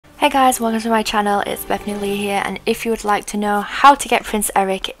Hey guys, welcome to my channel. It's Bethany Lee here, and if you would like to know how to get Prince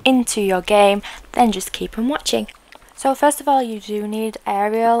Eric into your game, then just keep on watching. So first of all, you do need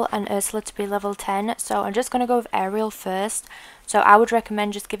Ariel and Ursula to be level 10, so I'm just going to go with Ariel first. So I would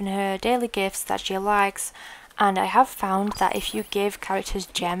recommend just giving her daily gifts that she likes, and I have found that if you give characters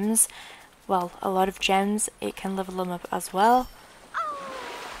gems, well, a lot of gems, it can level them up as well.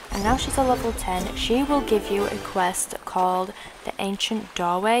 And now she's a level 10, she will give you a quest called the Ancient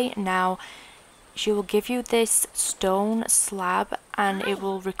Doorway. Now, she will give you this stone slab and it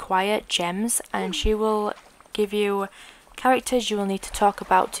will require gems, and she will give you characters you will need to talk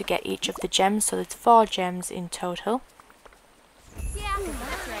about to get each of the gems, so there's 4 gems in total. Yeah,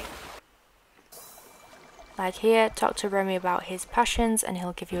 that's right. Like here, talk to Remy about his passions and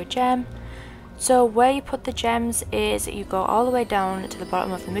he'll give you a gem. So where you put the gems is you go all the way down to the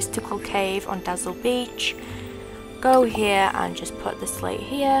bottom of the mystical cave on Dazzle Beach. Go here and just put the slate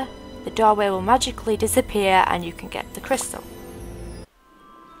here. The doorway will magically disappear and you can get the crystal.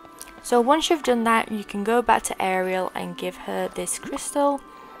 So once you've done that, you can go back to Ariel and give her this crystal.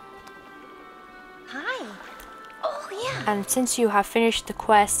 Hi. Oh, yeah. And since you have finished the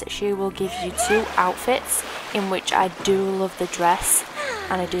quest, she will give you 2 outfits, in which I do love the dress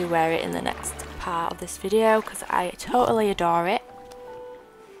and I do wear it in the next part of this video because I totally adore it.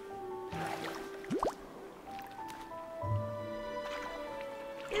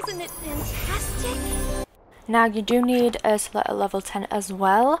 Isn't it fantastic? Now you do need Ursula at level 10 as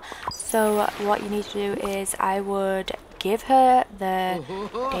well, so what you need to do is I would give her the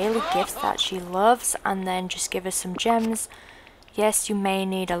daily gifts that she loves and then just give her some gems. Yes, you may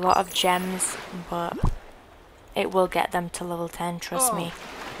need a lot of gems, but it will get them to level 10, trust me.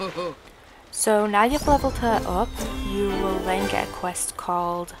 So now you've leveled her up, you will then get a quest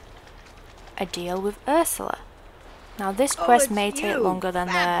called A Deal with Ursula. Now this quest may take longer than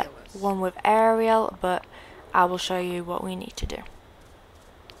the one with Ariel, but I will show you what we need to do.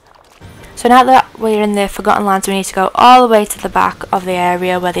 So now that we're in the Forgotten Lands, we need to go all the way to the back of the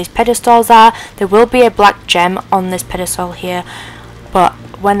area where these pedestals are. There will be a black gem on this pedestal here, but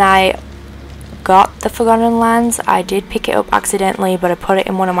when I got the Forgotten Lands, I did pick it up accidentally, but I put it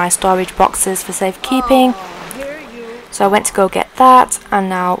in one of my storage boxes for safekeeping. So I went to go get that, and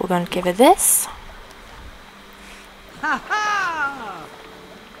now we're going to give her this.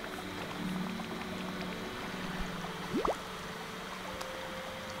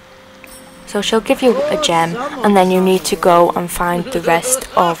 So she'll give you a gem, and then you need to go and find the rest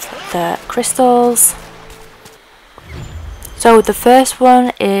of the crystals. So the first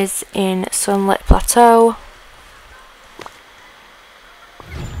one is in Sunlit Plateau.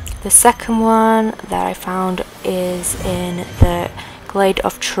 The second one that I found is in the Glade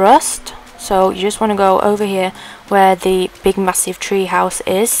of Trust. So you just want to go over here where the big massive tree house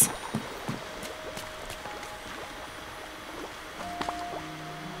is.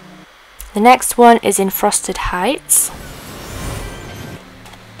 The next one is in Frosted Heights,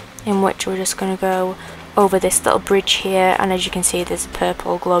 in which we're just going to go over this little bridge here, and as you can see there's a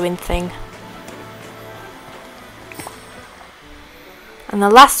purple glowing thing. And the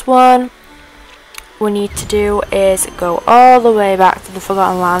last one we need to do is go all the way back to the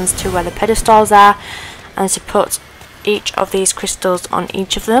Forgotten Lands to where the pedestals are, and to put each of these crystals on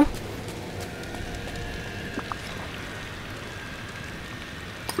each of them.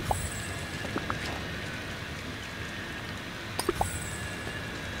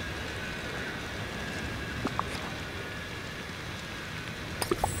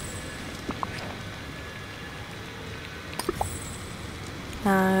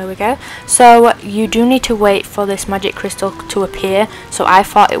 There we go. So you do need to wait for this magic crystal to appear, so I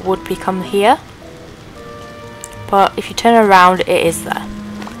thought it would become here, but if you turn around it is there.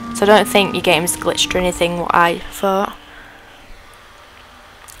 So don't think your game's glitched or anything, what I thought.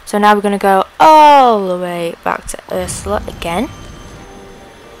 So now we're going to go all the way back to Ursula again.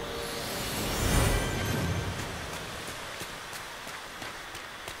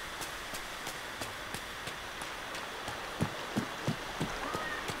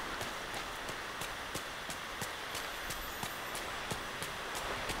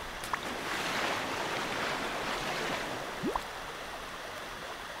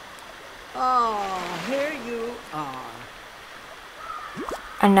 Oh, here you are.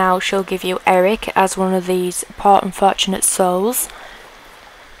 And now she'll give you Eric as one of these poor unfortunate souls.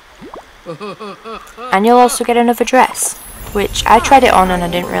 And you'll also get another dress, which I tried it on and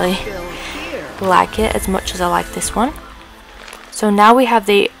I didn't really like it as much as I like this one. So now we have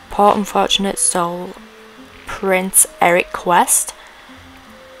the poor unfortunate soul Prince Eric quest.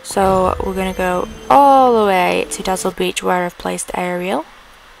 So we're going to go all the way to Dazzle Beach where I've placed Ariel.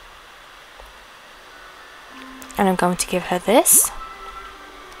 And I'm going to give her this.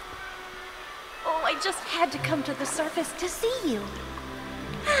 Oh, I just had to come to the surface to see you.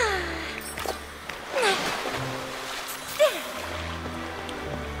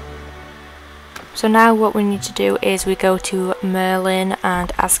 So now what we need to do is we go to Merlin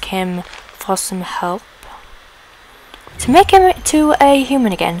and ask him for some help to make him to a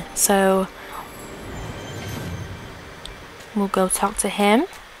human again. So we'll go talk to him.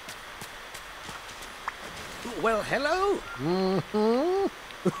 Well, hello.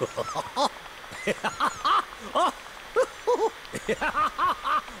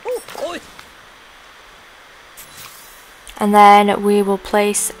 And then we will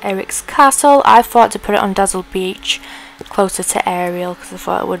place Eric's castle. I thought to put it on Dazzle Beach, closer to Ariel, because I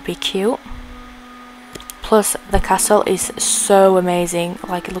thought it would be cute. Plus, the castle is so amazing,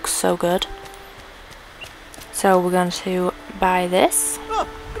 like it looks so good. So we're going to buy this. Oh,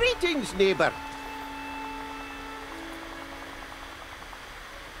 greetings, neighbour.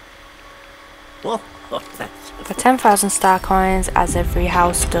 Oh, that's For 10,000 star coins, as every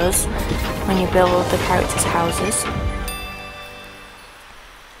house does when you build the characters' houses.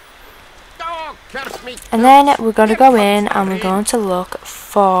 oh, curse me. And then we're going to go in and we're going to look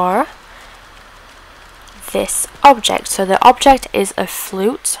for this object. So the object is a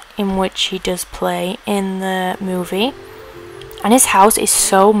flute, in which he does play in the movie. And his house is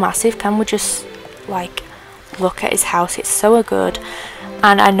so massive. Can we just like look at his house? It's so good.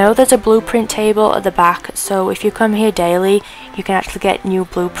 And I know there's a blueprint table at the back, so if you come here daily you can actually get new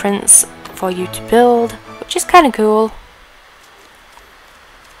blueprints for you to build, which is kind of cool.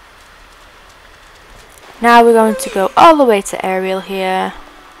 Now we're going to go all the way to Ariel here.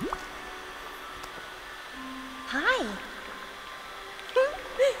 Hi.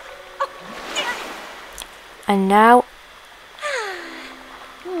 And now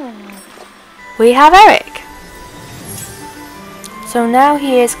we have Eric. So now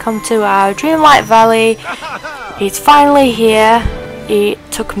he has come to our Dreamlight Valley. He's finally here. It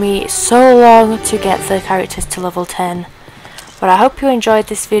took me so long to get the characters to level 10. But I hope you enjoyed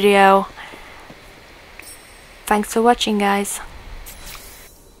this video. Thanks for watching, guys.